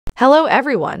Hello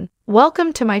everyone,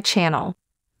 welcome to my channel.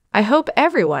 I hope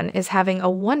everyone is having a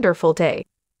wonderful day.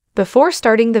 Before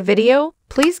starting the video,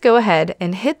 please go ahead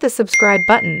and hit the subscribe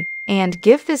button and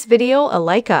give this video a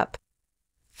like up.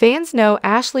 Fans know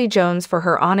Ashley Jones for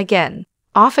her on-again,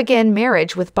 off-again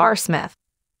marriage with Barr Smith.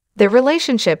 Their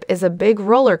relationship is a big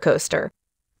roller coaster.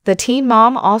 The teen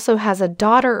mom also has a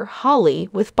daughter, Holly,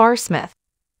 with Barr Smith.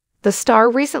 The star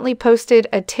recently posted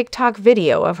a TikTok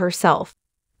video of herself.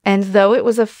 And though it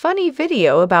was a funny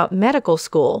video about medical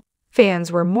school,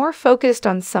 fans were more focused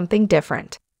on something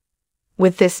different.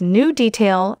 With this new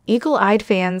detail, eagle-eyed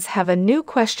fans have a new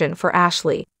question for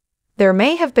Ashley. There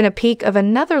may have been a peek of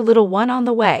another little one on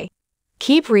the way.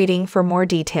 Keep reading for more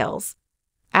details.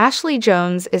 Ashley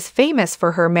Jones is famous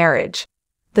for her marriage.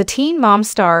 The teen mom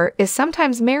star is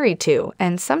sometimes married to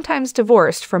and sometimes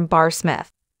divorced from Barr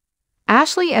Smith.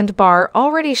 Ashley and Barr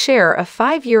already share a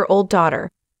 5-year-old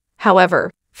daughter. However,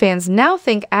 fans now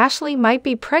think Ashley might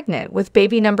be pregnant with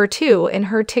baby number 2 in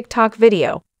her TikTok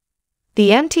video.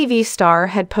 The MTV star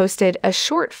had posted a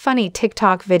short, funny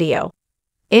TikTok video.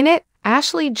 In it,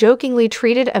 Ashley jokingly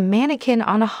treated a mannequin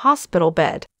on a hospital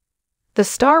bed. The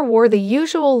star wore the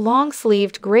usual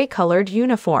long-sleeved gray-colored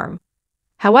uniform.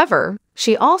 However,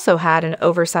 she also had an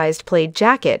oversized plaid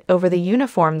jacket over the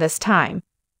uniform this time.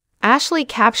 Ashley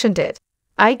captioned it,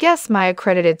 "I guess my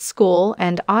accredited school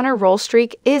and honor roll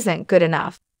streak isn't good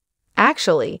enough.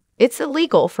 Actually, it's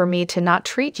illegal for me to not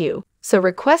treat you, so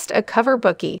request a cover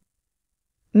bookie."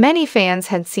 Many fans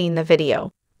had seen the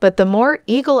video, but the more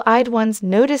eagle-eyed ones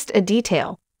noticed a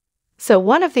detail. So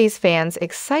one of these fans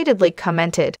excitedly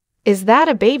commented, "Is that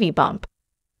a baby bump?"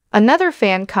 Another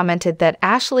fan commented that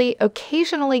Ashley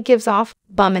occasionally gives off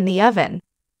bum in the oven.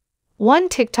 One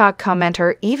TikTok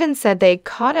commenter even said they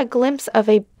caught a glimpse of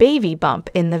a baby bump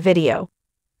in the video.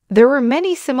 There were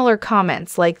many similar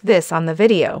comments like this on the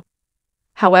video.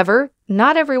 However,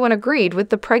 not everyone agreed with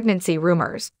the pregnancy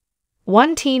rumors.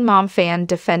 One teen mom fan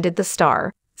defended the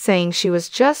star, saying she was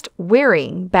just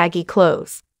wearing baggy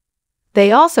clothes.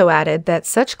 They also added that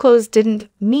such clothes didn't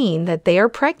mean that they are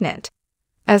pregnant.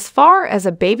 As far as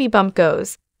a baby bump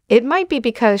goes, it might be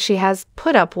because she has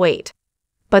put up weight.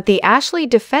 But the Ashley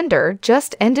defender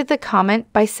just ended the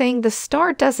comment by saying the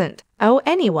star doesn't owe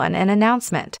anyone an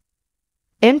announcement.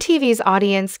 MTV's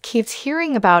audience keeps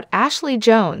hearing about Ashley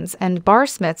Jones and Barr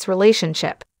Smith's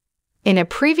relationship. In a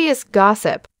previous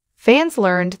gossip, fans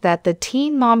learned that the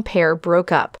teen mom pair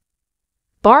broke up.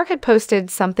 Barr had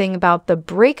posted something about the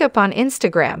breakup on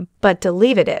Instagram, but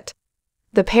deleted it.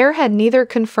 The pair had neither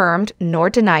confirmed nor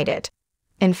denied it.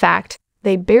 In fact,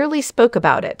 they barely spoke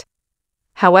about it.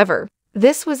 However,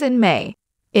 this was in May.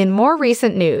 In more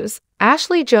recent news,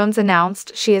 Ashley Jones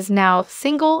announced she is now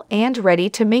single and ready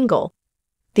to mingle.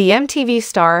 The MTV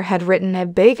star had written a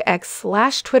big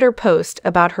X/Twitter post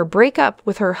about her breakup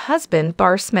with her husband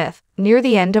Barr Smith near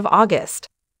the end of August.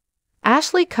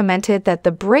 Ashley commented that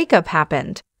the breakup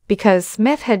happened because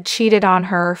Smith had cheated on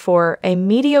her for a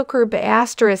mediocre *****.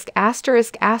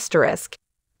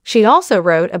 She also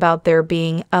wrote about there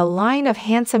being a line of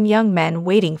handsome young men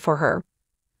waiting for her.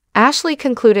 Ashley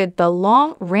concluded the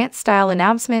long rant-style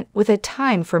announcement with a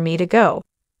 "time for me to go."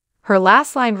 Her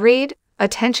last line read,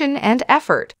 "attention and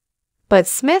effort." But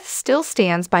Smith still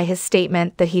stands by his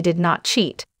statement that he did not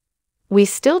cheat. We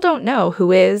still don't know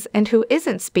who is and who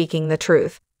isn't speaking the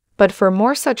truth, but for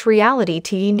more such reality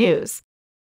TV news,